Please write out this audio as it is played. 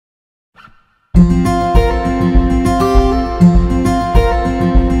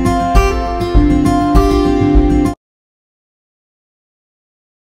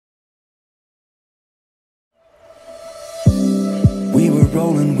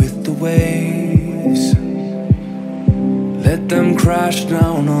waves, let them crash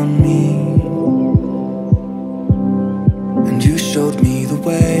down on me. And you showed me the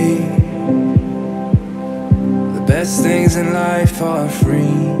way. The best things in life are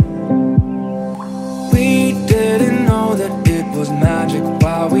free. We didn't know that it was magic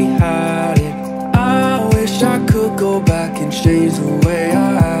while we had it. I wish I could go back and change the way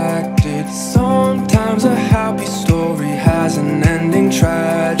I acted. Sometimes a happy story has an ending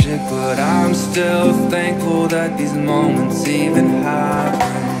tragic, but I'm still thankful that these moments even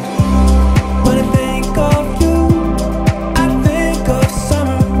happened. When I think of you, I think of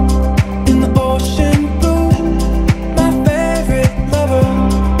summer in the ocean blue, my favorite lover.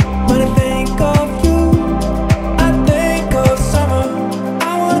 When I think of you, I think of summer.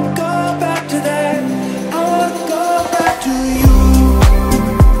 I wanna go back to that. I wanna go back to you.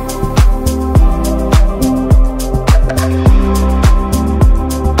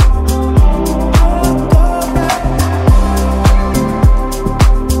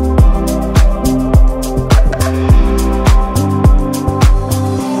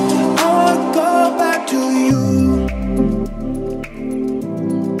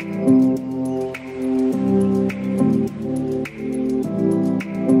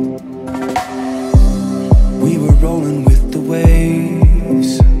 We were rolling with the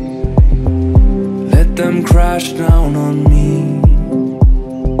waves, let them crash down on me.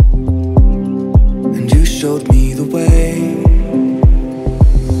 And you showed me the way.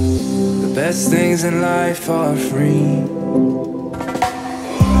 The best things in life are free.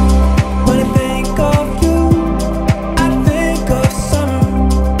 When I think of you, I think of summer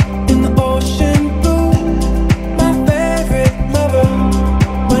in the ocean blue, my favorite lover.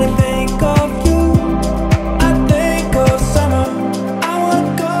 When I think of you, I think of summer. I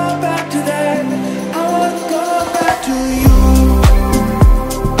wanna go back to that. I wanna go back to you.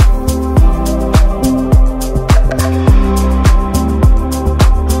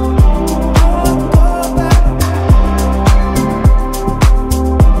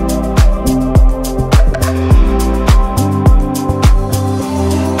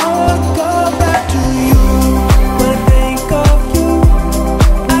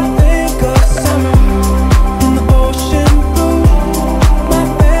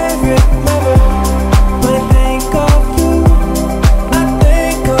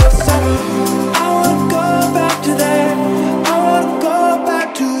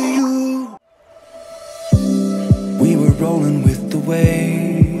 We were rolling with the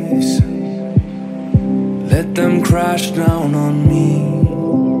waves, let them crash down on me.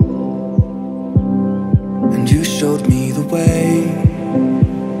 And you showed me the way.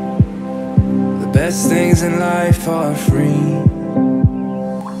 The best things in life are free.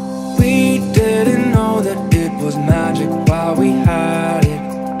 We didn't know that it was magic while we had it.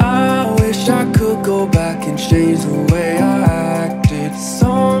 I wish I could go back and change the way I acted.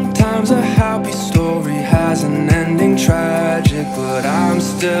 Sometimes a happy story has an ending tragic, but I'm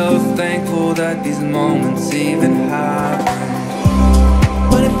still thankful that these moments even happened.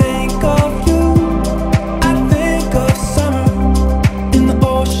 When I think of you, I think of summer in the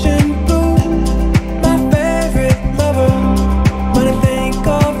ocean blue, my favorite lover. When I think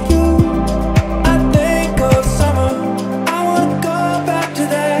of you, I think of summer. I wanna go back to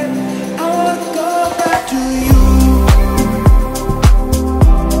that. I wanna go back to you.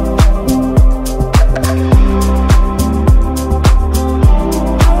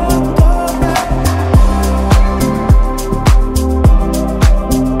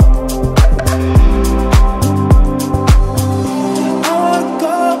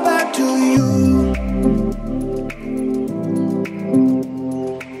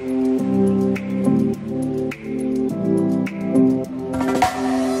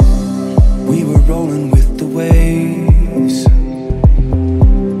 We were rolling with the waves,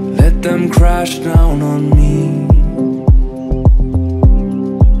 let them crash down on me.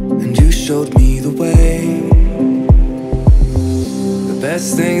 And you showed me the way. The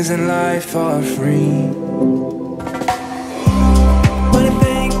best things in life are free. When I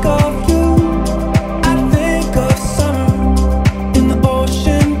think of you, I think of summer in the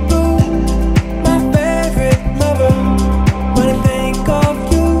ocean blue, my favorite lover. When I think of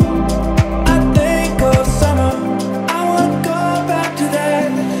you, I think of summer. I wanna go back to that.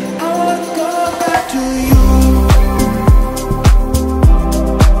 I wanna go back to you.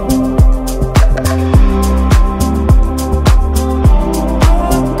 I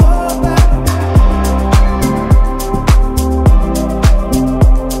wanna go back.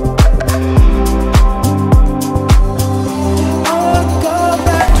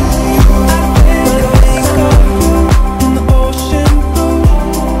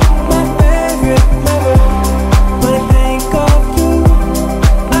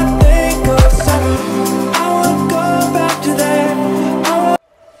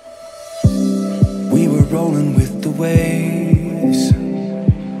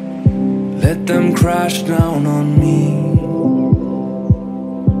 let them crash down on me.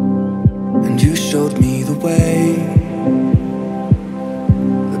 And you showed me the way.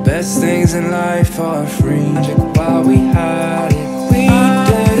 The best things in life are free. Magic while we had it.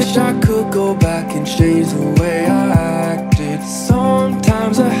 I wish I could go back and change the way I acted.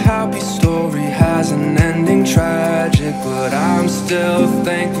 Sometimes a happy story has an ending tragic, but I'm still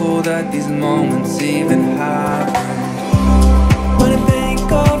thankful that these moments even happen. When I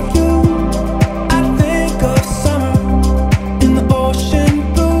think of you, I think of summer in the ocean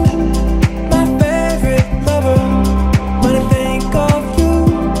blue, my favorite lover. When I think of you,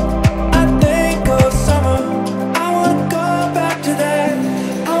 I think of summer. I wanna go back to that.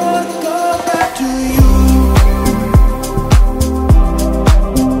 I wanna go back to you.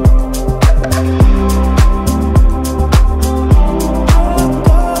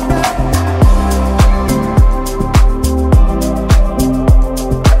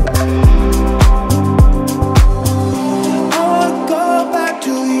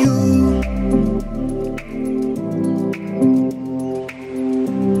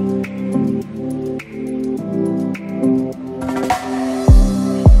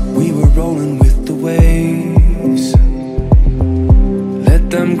 Rolling with the waves, let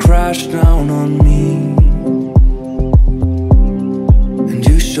them crash down on me. And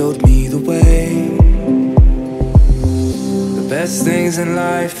you showed me the way. The best things in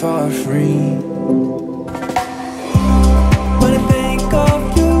life are free.